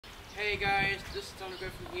Hey guys, this is Tony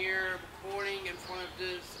Griffin here, recording in front of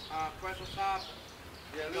this pretzel shop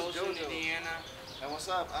in Goshen, Indiana. And what's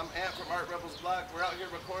up? I'm Ant from Art Rebels Block. We're out here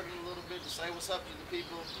recording a little bit to say what's up to the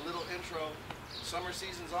people. A little intro. Summer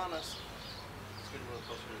season's on us. Let's get a little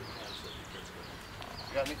closer to the camera so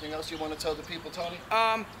you got anything else you want to tell the people, Tony?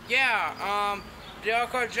 The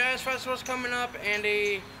Elkhart Jazz Festival's coming up and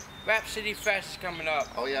the Rap City Fest is coming up.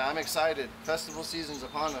 Oh yeah, I'm excited. Festival season's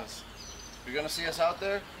upon us. You're gonna see us out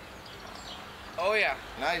there? Oh yeah.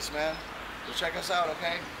 Nice, man. Well, check us out,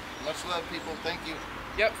 okay? Much love, people. Thank you.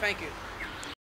 Yep, thank you.